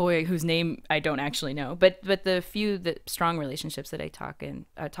like, boy, whose name I don't actually know, but the few strong relationships that I talk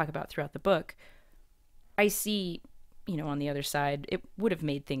about throughout the book, I see, on the other side, it would have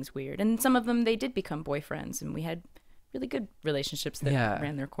made things weird. And some of them, they did become boyfriends, and we had really good relationships that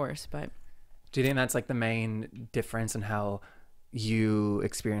ran their course. But do you think that's like the main difference in how you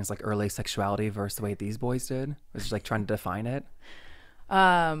experienced like early sexuality versus the way these boys did? Was just like trying to define it?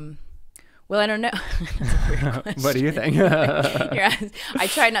 Well, I don't know. That's a weird question. What do you think? I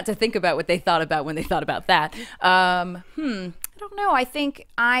tried not to think about what they thought about when they thought about that. I don't know. I think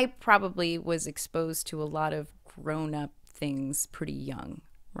I probably was exposed to a lot of grown-up things pretty young.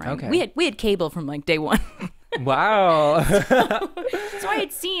 Right? Okay. We had cable from like day one. Wow. So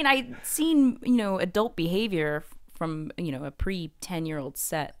I'd seen adult behavior from a pre-10-year-old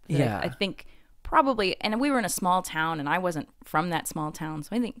set. I think probably, and we were in a small town, and I wasn't from that small town,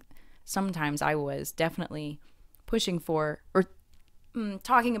 so I think sometimes I was definitely pushing for or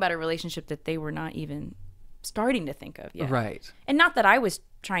talking about a relationship that they were not even starting to think of yet. Right. And not that I was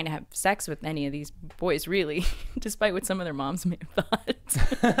trying to have sex with any of these boys, really, despite what some of their moms may have thought.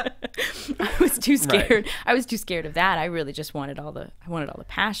 I was too scared. Right. I was too scared of that. I really just wanted all the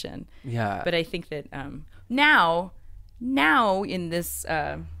passion. Yeah. But I think that now in this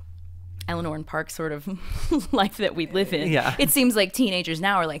Eleanor and Park sort of life that we live in, it seems like teenagers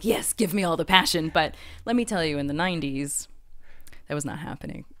now are like, yes, give me all the passion. But let me tell you, in the 90s, that was not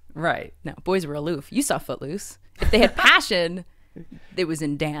happening. Right. No, boys were aloof. You saw Footloose. If they had passion, it was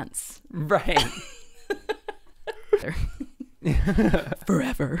in dance. Right.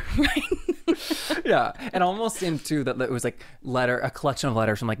 Forever. Right. Yeah. And almost into that, it was like a collection of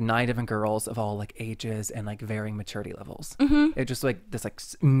letters from like 9 different girls of all like ages and like varying maturity levels. It just like this like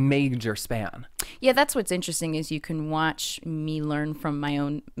major span. Yeah, that's what's interesting is you can watch me learn from my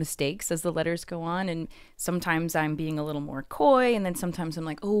own mistakes as the letters go on, and sometimes I'm being a little more coy, and then sometimes I'm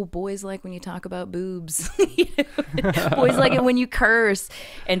like, oh, boys like when you talk about boobs. Boys like it when you curse.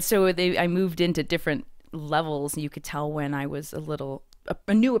 And so I moved into different levels. You could tell when I was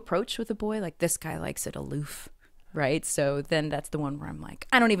a new approach with a boy, like this guy likes it aloof, right? So then that's the one where I'm like,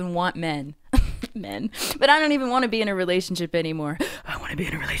 I don't even want men, but I don't even want to be in a relationship anymore. I want to be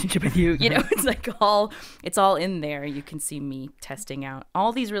in a relationship with you. It's like it's all in there. You can see me testing out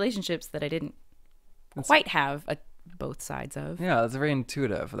all these relationships that I didn't quite have both sides of. Yeah, that's very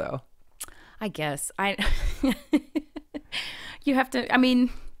intuitive though. I guess you have to, I mean,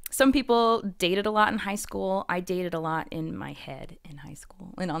 some people dated a lot in high school. I dated a lot in my head in high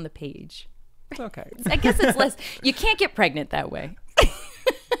school and on the page. It's okay. I guess it's less. You can't get pregnant that way.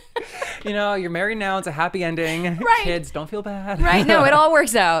 You know, you're married now. It's a happy ending. Right. Kids, don't feel bad. Right? No, it all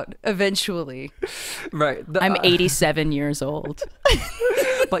works out eventually. Right. I'm 87 years old.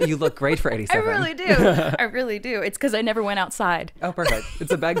 But you look great for 87. I really do. I really do. It's because I never went outside. Oh, perfect. It's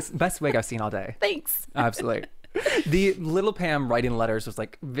the best wig I've seen all day. Thanks. Absolutely. The little Pam writing letters was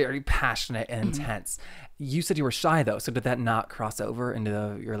like very passionate and intense. You said you were shy though, so did that not cross over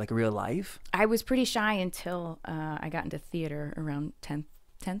into your like real life? I was pretty shy until I got into theater around 10th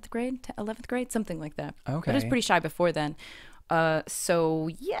grade, 11th grade, something like that. Okay. But I was pretty shy before then. So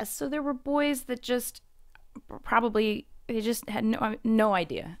there were boys that just probably, they just had no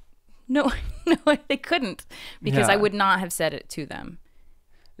idea. No, they couldn't, because I would not have said it to them.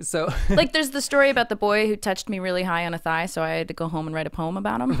 So like there's the story about the boy who touched me really high on a thigh, so I had to go home and write a poem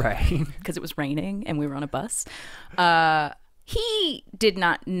about him. Right. Because it was raining and we were on a bus. He did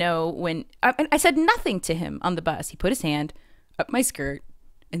not know when I said nothing to him on the bus. He put his hand up my skirt,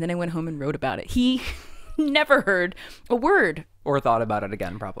 and then I went home and wrote about it. He never heard a word. Or thought about it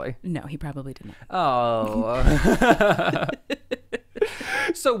again, probably. No, he probably didn't. Oh.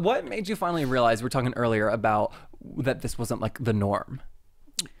 So what made you finally realize, we were talking earlier about that this wasn't like the norm?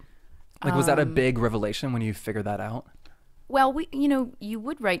 Like, was that a big revelation when you figured that out? Well, you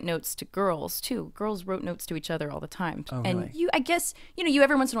would write notes to girls too. Girls wrote notes to each other all the time. Oh, and really? I guess, you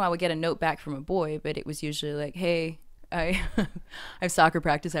every once in a while would get a note back from a boy, but it was usually like, hey, I have soccer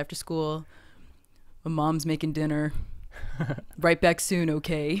practice after school. My mom's making dinner. Right back soon,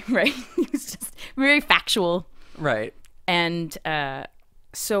 okay? Right? It was just very factual. Right. And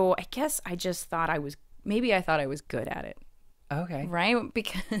so I guess I just thought I was good at it. Okay. Right?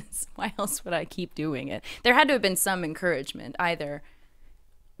 Because why else would I keep doing it? There had to have been some encouragement, either,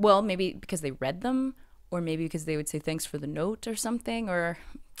 well, maybe because they read them, or maybe because they would say thanks for the note or something, or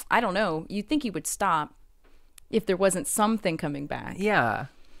I don't know. You'd think he would stop if there wasn't something coming back. Yeah.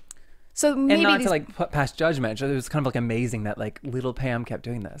 So maybe and not to like put past judgment. It was kind of like amazing that like little Pam kept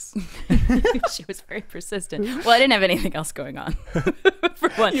doing this. She was very persistent. Well, I didn't have anything else going on. For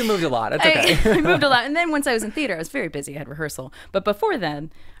one. You moved a lot. It's okay. I moved a lot. And then once I was in theater, I was very busy. I had rehearsal. But before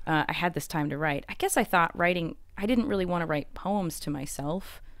then, I had this time to write. I guess I thought I didn't really want to write poems to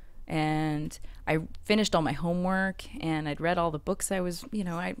myself. And I finished all my homework, and I'd read all the books I was,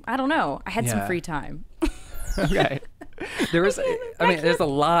 I don't know. I had some free time. Okay. There's a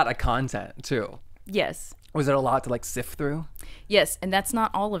lot of content too. Yes. Was it a lot to like sift through? Yes, and that's not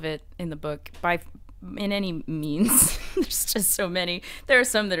all of it in the book in any means. There's just so many. There are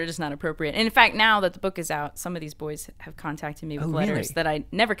some that are just not appropriate. And in fact, now that the book is out, some of these boys have contacted me with letters that I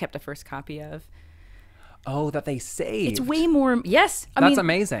never kept a first copy of. Oh, that they saved. It's way more. Yes. That's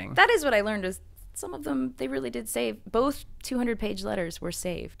amazing. That is what I learned, is some of them, they really did save. Both 200-page letters were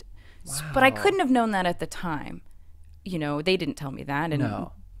saved. Wow. But I couldn't have known that at the time. They didn't tell me that. And,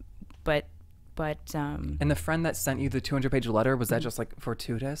 no. But and the friend that sent you the 200-page letter, was that just like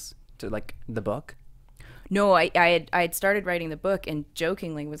fortuitous to like the book? No, I had started writing the book and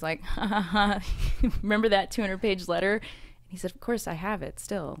jokingly was like, ha, ha, ha, remember that 200-page letter? And he said, of course I have it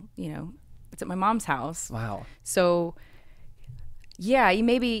still. It's at my mom's house. Wow. So yeah,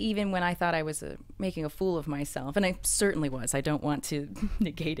 maybe even when I thought I was making a fool of myself, and I certainly was, I don't want to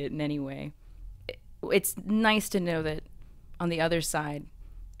negate it in any way. It's nice to know that on the other side,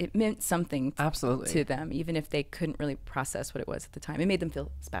 it meant something to them, even if they couldn't really process what it was at the time. It made them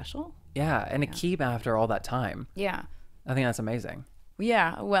feel special. Yeah, and to keep after all that time. Yeah. I think that's amazing.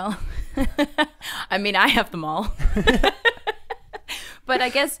 Yeah, well, I mean, I have them all. But I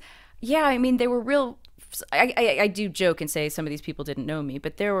guess, they were real. I do joke and say some of these people didn't know me,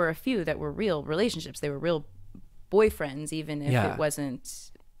 but there were a few that were real relationships. They were real boyfriends, even if it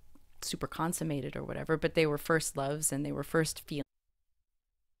wasn't super consummated or whatever, but they were first loves and they were first feelings.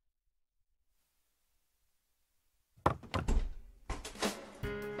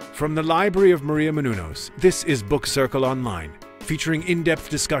 From the Library of Maria Menounos, this is Book Circle Online, featuring in-depth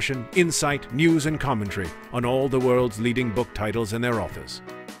discussion, insight, news, and commentary on all the world's leading book titles and their authors.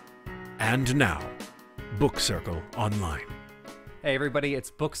 And now, Book Circle Online. Hey everybody,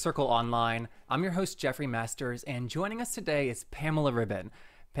 it's Book Circle Online. I'm your host, Jeffrey Masters, and joining us today is Pamela Ribon.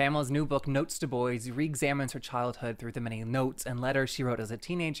 Pamela's new book, Notes to Boys, re-examines her childhood through the many notes and letters she wrote as a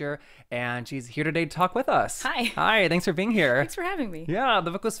teenager, and she's here today to talk with us. Hi. Hi, thanks for being here. Thanks for having me. Yeah, the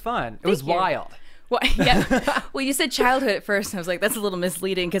book was fun. It was wild. Well, yeah. Well, you said childhood at first. And I was like, that's a little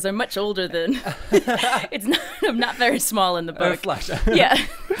misleading because I'm much older than. It's not. I'm not very small in the book. Flash. Yeah,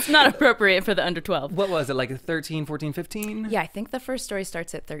 it's not appropriate for the under 12. What was it, like 13, 14, 15? Yeah, I think the first story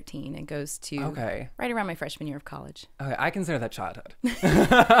starts at 13 and goes to right around my freshman year of college. Okay, I consider that childhood.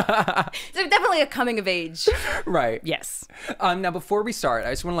 So definitely a coming of age. Right. Yes. Now, before we start, I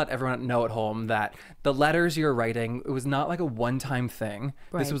just want to let everyone know at home that the letters you're writing, it was not like a one-time thing.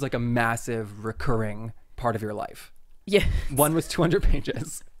 Right. This was like a massive recurring part of your life. Yeah. One was 200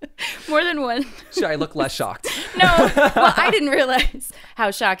 pages. More than one. Should I look less shocked? No. Well, I didn't realize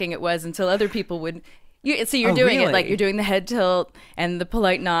how shocking it was until other people would. So you're doing really? it like you're doing the head tilt and the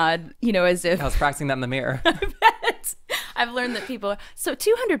polite nod, as if. I was practicing that in the mirror. I bet. I've learned that people. So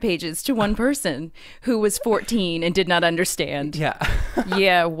 200 pages to one person who was 14 and did not understand. Yeah.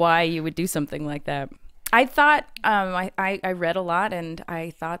 Yeah, why you would do something like that. I thought I read a lot, and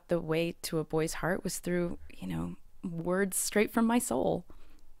I thought the way to a boy's heart was through words straight from my soul.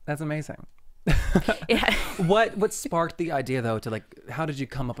 That's amazing. Yeah. What sparked the idea though to how did you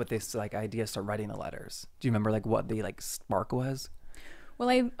come up with this idea to start writing the letters? Do you remember what the spark was? Well,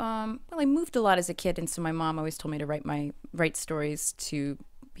 I moved a lot as a kid, and so my mom always told me to write stories to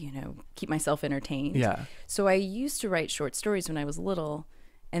keep myself entertained. Yeah. So I used to write short stories when I was little.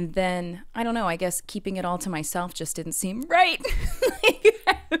 And then, I don't know, I guess keeping it all to myself just didn't seem right. You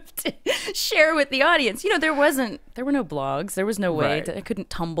have to share with the audience. There were no blogs. There was no way. Right. I couldn't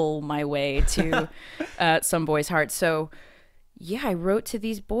tumble my way to some boy's heart. So, yeah, I wrote to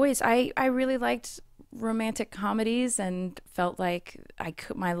these boys. I really liked romantic comedies and felt like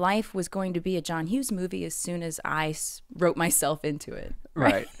my life was going to be a John Hughes movie as soon as I wrote myself into it.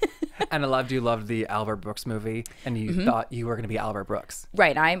 Right. And you loved the Albert Brooks movie, and you thought you were going to be Albert Brooks.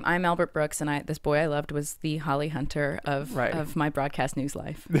 Right. I'm Albert Brooks, and this boy I loved was the Holly Hunter of my broadcast news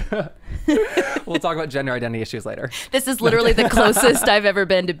life. We'll talk about gender identity issues later. This is literally the closest I've ever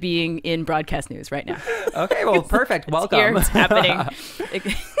been to being in broadcast news right now. Okay, well, perfect. Welcome. Here, it's happening.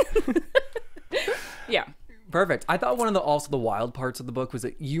 Yeah. Perfect. I thought one of the wild parts of the book was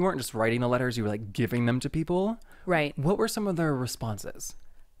that you weren't just writing the letters, you were giving them to people. Right. What were some of their responses?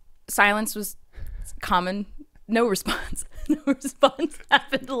 Silence was common. No response. No response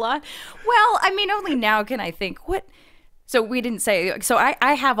happened a lot. Well, I mean, only now can I think, what? So we didn't say, so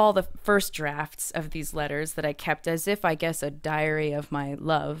I have all the first drafts of these letters that I kept as if, I guess, a diary of my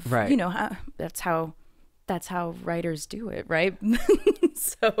love. Right. That's how writers do it, right?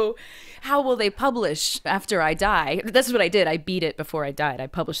 So how will they publish after I die? That's what I did. I beat it before I died. I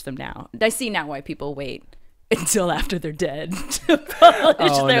published them now. I see now why people wait until after they're dead to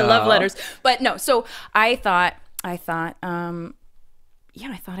publish their love letters. But no, so I thought I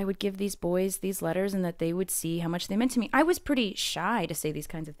would give these boys these letters and that they would see how much they meant to me. I was pretty shy to say these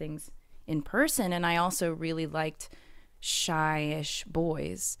kinds of things in person, and I also really liked shy-ish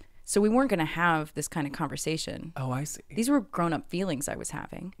boys. So we weren't going to have this kind of conversation. Oh, I see. These were grown-up feelings I was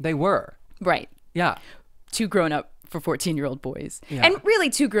having. They were. Right. Yeah. Too grown-up for 14-year-old boys. Yeah. And really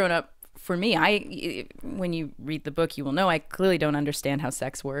too grown-up for me. When you read the book, you will know I clearly don't understand how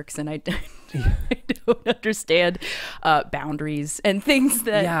sex works, and I don't understand boundaries and things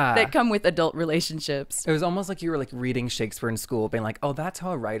that come with adult relationships. It was almost like you were reading Shakespeare in school, being like, oh, that's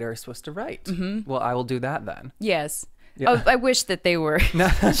how a writer is supposed to write. Mm-hmm. Well, I will do that then. Yes. Yeah. Oh, I wish that they were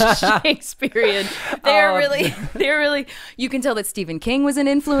Shakespearean. They're really, you can tell that Stephen King was an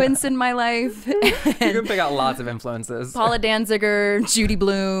influence in my life. You can pick out lots of influences. Paula Danziger, Judy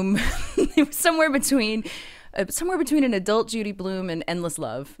Blume. It was somewhere between an adult Judy Blume and Endless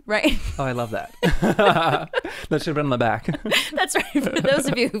Love, right? Oh, I love that. That should have been on the back. That's right. For those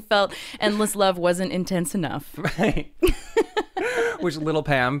of you who felt Endless Love wasn't intense enough. Right. Which Little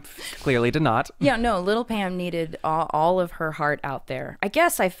Pam clearly did not. Yeah, no, Little Pam needed all of her heart out there. I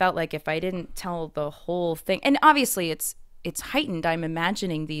guess I felt like if I didn't tell the whole thing, and obviously it's heightened. I'm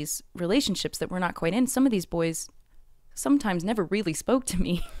imagining these relationships that we're not quite in. Some of these boys sometimes never really spoke to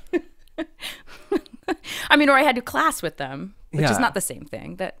me. I mean, or I had to class with them, which is not the same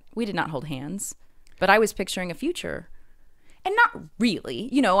thing. That we did not hold hands, but I was picturing a future. And not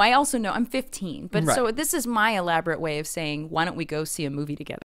really, I also know I'm 15, but so this is my elaborate way of saying, why don't we go see a movie together?